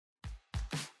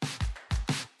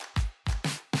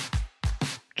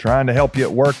trying to help you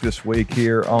at work this week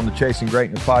here on the Chasing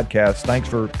Greatness podcast. Thanks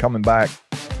for coming back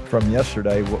from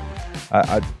yesterday.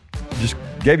 I just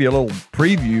gave you a little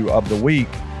preview of the week.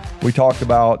 We talked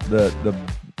about the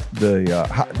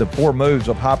 4 moves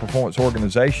of high performance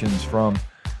organizations from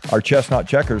our Chestnut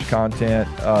Checkers content.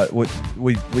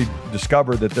 We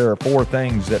discovered that there are 4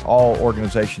 things that all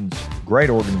organizations,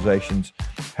 great organizations,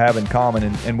 have in common,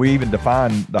 and we even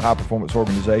defined the high performance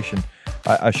organization.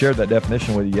 I shared that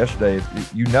definition with you yesterday.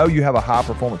 You know you have a high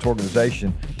performance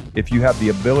organization if you have the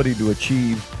ability to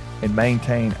achieve and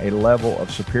maintain a level of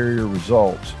superior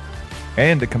results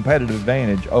and a competitive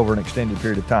advantage over an extended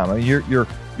period of time. I mean,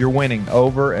 you're winning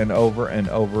over and over and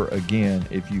over again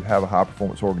if you have a high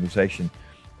performance organization.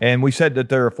 And we said that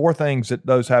there are 4 things that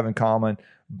those have in common.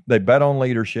 They bet on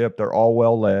leadership. They're all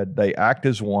well led. They act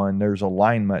as one. There's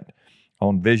alignment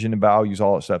on vision and values,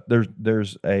 all that stuff.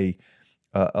 There's a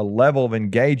level of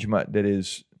engagement that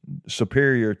is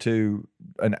superior to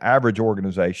an average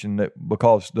organization, that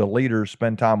because the leaders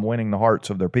spend time winning the hearts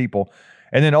of their people.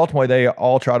 And then ultimately they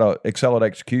all try to excel at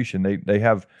execution. They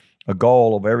have a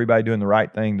goal of everybody doing the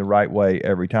right thing the right way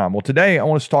every time. Well, today I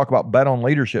want us to talk about bet on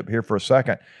leadership here for a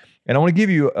second. And I want to give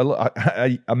you,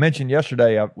 I mentioned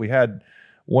yesterday, we had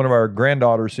one of our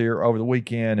granddaughters here over the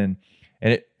weekend, and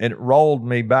it rolled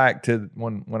me back to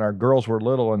when our girls were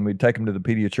little and we'd take them to the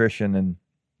pediatrician, and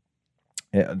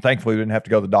thankfully we didn't have to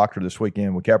go to the doctor this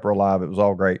weekend. We kept her alive. It was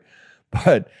all great.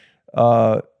 But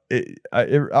I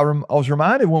was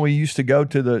reminded when we used to go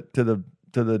to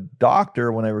the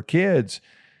doctor when they were kids.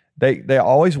 They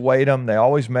always weighed them. They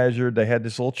always measured. They had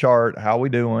this little chart, how we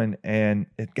doing? And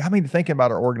it got me to thinking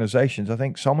about our organizations. I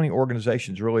think so many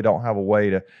organizations really don't have a way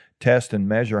to test and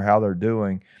measure how they're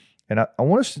doing. And I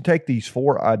want us to take these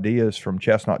 4 ideas from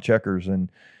Chestnut Checkers and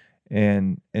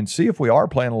see if we are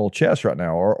playing a little chess right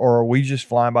now, or are we just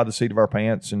flying by the seat of our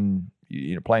pants and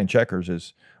playing checkers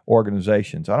as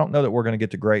organizations. I don't know that we're going to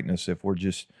get to greatness if we're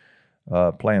just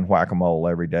playing whack-a-mole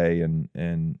every day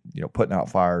and putting out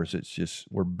fires. It's just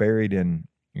we're buried in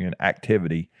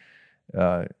activity,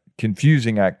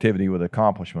 confusing activity with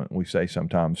accomplishment, we say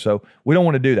sometimes. So we don't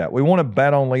want to do that. We want to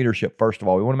bet on leadership, first of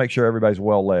all. We want to make sure everybody's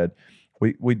well-led.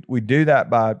 We do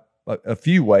that by a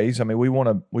few ways. I mean, we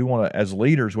want to as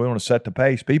leaders, we want to set the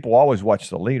pace. People always watch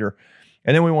the leader.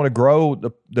 And then we want to grow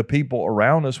the people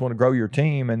around us, want to grow your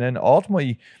team. And then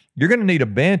ultimately, you're going to need a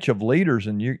bench of leaders,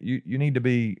 and you need to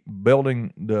be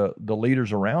building the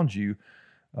leaders around you,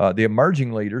 the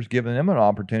emerging leaders, giving them an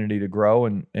opportunity to grow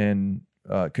and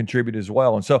contribute as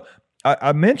well. And so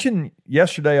I mentioned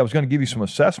yesterday I was going to give you some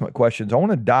assessment questions. I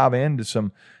want to dive into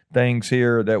some things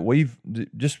here that we've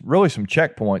just really some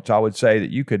checkpoints, I would say, that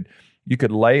you could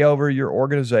lay over your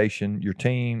organization, your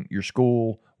team, your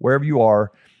school, wherever you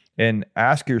are, and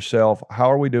ask yourself, how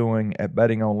are we doing at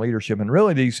betting on leadership? And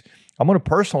really I'm going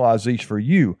to personalize these for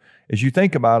you as you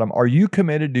think about them. Are you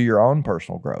committed to your own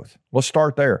personal growth? Let's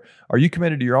start there. Are you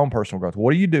committed to your own personal growth?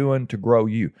 What are you doing to grow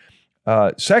you?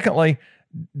 Secondly,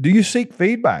 do you seek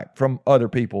feedback from other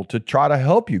people to try to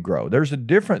help you grow? There's a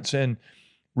difference in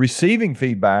receiving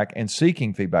feedback and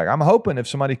seeking feedback. I'm hoping if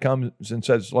somebody comes and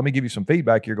says, let me give you some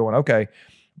feedback, you're going, okay.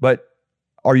 But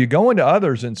are you going to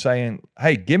others and saying,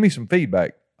 hey, give me some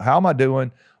feedback? How am I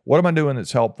doing? What am I doing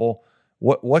that's helpful?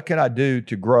 What can I do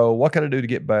to grow? What can I do to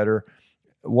get better?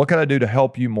 What can I do to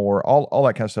help you more? All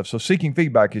that kind of stuff. So seeking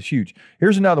feedback is huge.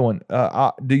 Here's another one.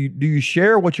 Do you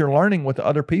share what you're learning with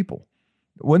other people?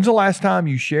 When's the last time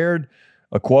you shared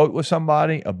a quote with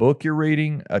somebody, a book you're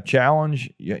reading, a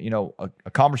challenge,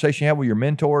 a conversation you have with your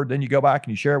mentor, then you go back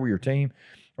and you share it with your team?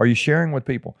 Are you sharing with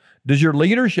people? Does your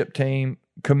leadership team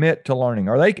commit to learning?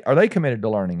 Are they committed to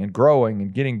learning and growing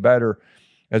and getting better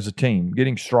as a team,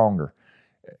 getting stronger?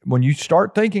 When you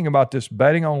start thinking about this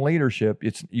betting on leadership,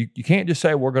 it's you can't just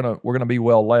say we're gonna be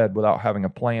well led without having a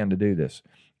plan to do this.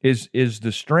 Is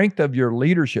the strength of your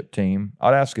leadership team,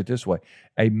 I'd ask it this way,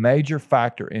 a major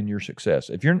factor in your success?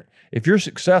 If you're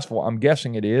successful, I'm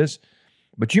guessing it is,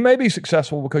 but you may be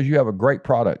successful because you have a great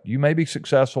product. You may be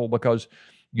successful because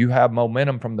you have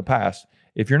momentum from the past.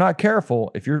 If you're not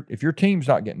careful, if your team's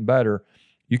not getting better,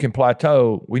 you can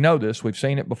plateau. We know this. We've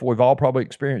seen it before. We've all probably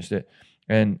experienced it.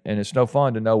 And it's no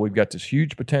fun to know we've got this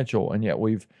huge potential, and yet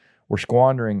we're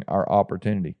squandering our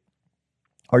opportunity.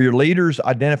 Are your leaders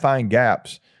identifying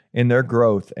gaps in their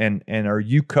growth, and are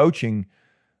you coaching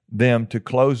them to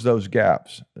close those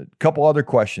gaps? A couple other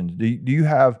questions. Do you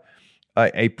have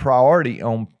a priority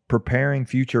on preparing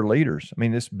future leaders? I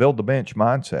mean, this build the bench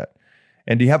mindset.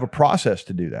 And do you have a process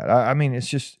to do that? I mean,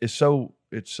 it's so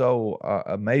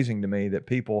amazing to me that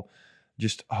people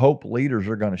just hope leaders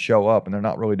are going to show up, and they're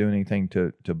not really doing anything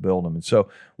to build them. And so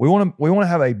we want to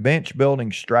have a bench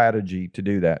building strategy to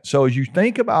do that. So as you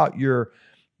think about your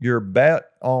bet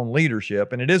on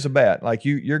leadership, and it is a bet, like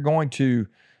you're going to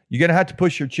have to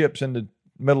push your chips in the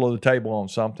middle of the table on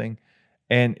something.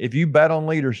 And if you bet on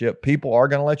leadership, people are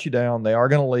going to let you down. They are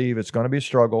going to leave. It's going to be a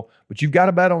struggle, but you've got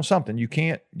to bet on something. You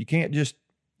can't just,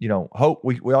 hope.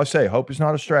 We always say hope is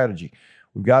not a strategy.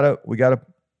 We got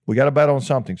to bet on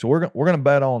something. So we're going to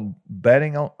bet on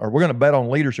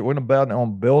leadership. We're going to bet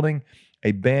on building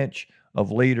a bench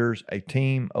of leaders, a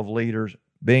team of leaders,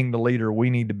 being the leader we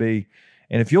need to be.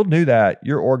 And if you'll do that,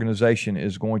 your organization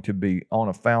is going to be on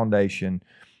a foundation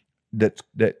that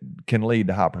can lead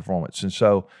to high performance. And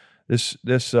so this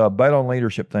bet on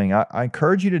leadership thing, I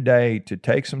encourage you today to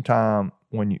take some time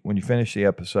when you finish the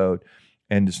episode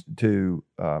and to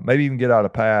maybe even get out a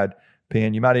pad,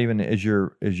 pen. You might even, as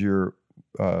you're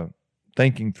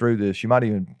thinking through this, you might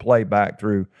even play back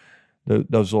through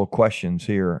those little questions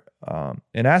here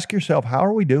and ask yourself, how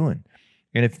are we doing?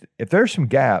 And if there's some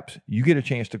gaps, you get a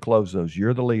chance to close those.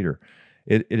 You're the leader.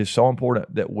 It is so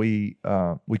important that we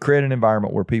create an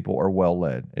environment where people are well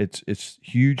led. It's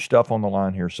huge stuff on the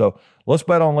line here. So let's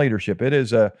bet on leadership.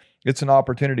 It's an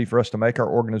opportunity for us to make our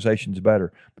organizations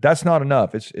better. But that's not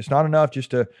enough. It's not enough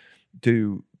just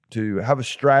to have a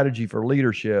strategy for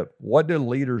leadership. What do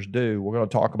leaders do? We're going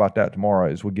to talk about that tomorrow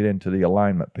as we get into the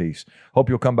alignment piece. Hope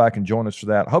you'll come back and join us for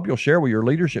that. Hope you'll share with your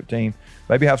leadership team,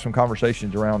 maybe have some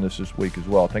conversations around this week as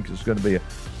well. I think it's going to be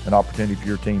an opportunity for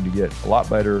your team to get a lot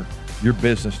better, your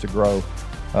business to grow.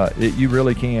 You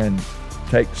really can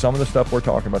take some of the stuff we're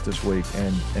talking about this week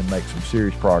and make some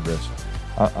serious progress.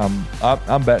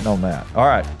 I'm betting on that. All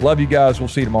right. Love you guys. We'll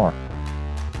see you tomorrow.